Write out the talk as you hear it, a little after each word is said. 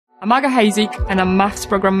I'm Aga Hazik and I'm Maths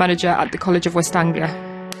Programme Manager at the College of West Anglia.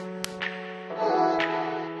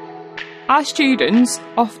 Our students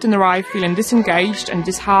often arrive feeling disengaged and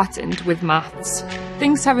disheartened with maths.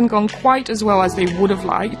 Things haven't gone quite as well as they would have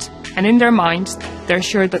liked, and in their minds, they're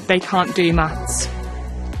sure that they can't do maths.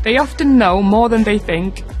 They often know more than they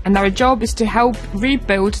think, and our job is to help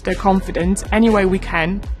rebuild their confidence any way we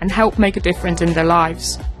can and help make a difference in their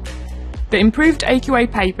lives. The improved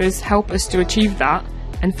AQA papers help us to achieve that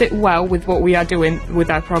and fit well with what we are doing with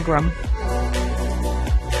our programme.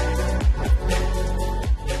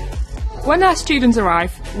 When our students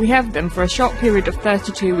arrive, we have them for a short period of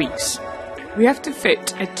 32 weeks. We have to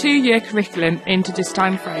fit a 2-year curriculum into this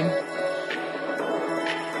time frame.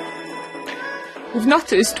 We've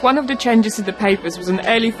noticed one of the changes to the papers was an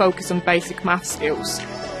early focus on basic math skills.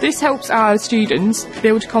 This helps our students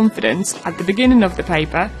build confidence at the beginning of the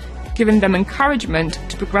paper, giving them encouragement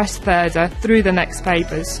to progress further through the next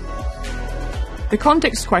papers. The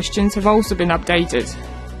context questions have also been updated.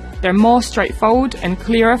 They're more straightforward and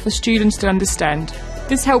clearer for students to understand.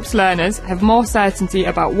 This helps learners have more certainty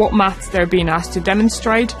about what maths they're being asked to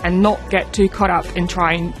demonstrate and not get too caught up in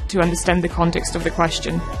trying to understand the context of the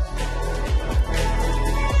question.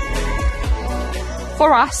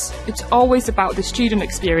 For us, it's always about the student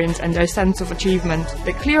experience and their sense of achievement.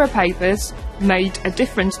 The clearer papers made a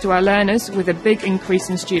difference to our learners with a big increase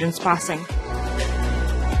in students passing.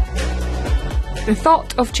 The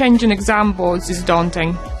thought of changing exam boards is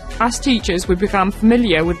daunting. As teachers, we become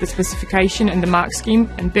familiar with the specification and the mark scheme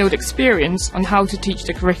and build experience on how to teach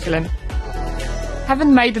the curriculum.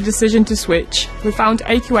 Having made the decision to switch, we found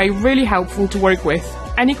AQA really helpful to work with.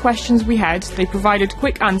 Any questions we had, they provided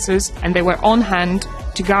quick answers and they were on hand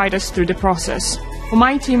to guide us through the process. For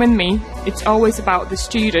my team and me, it's always about the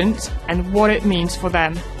student and what it means for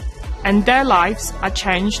them. And their lives are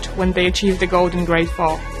changed when they achieve the golden grade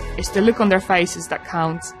 4. It's the look on their faces that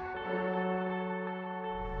counts.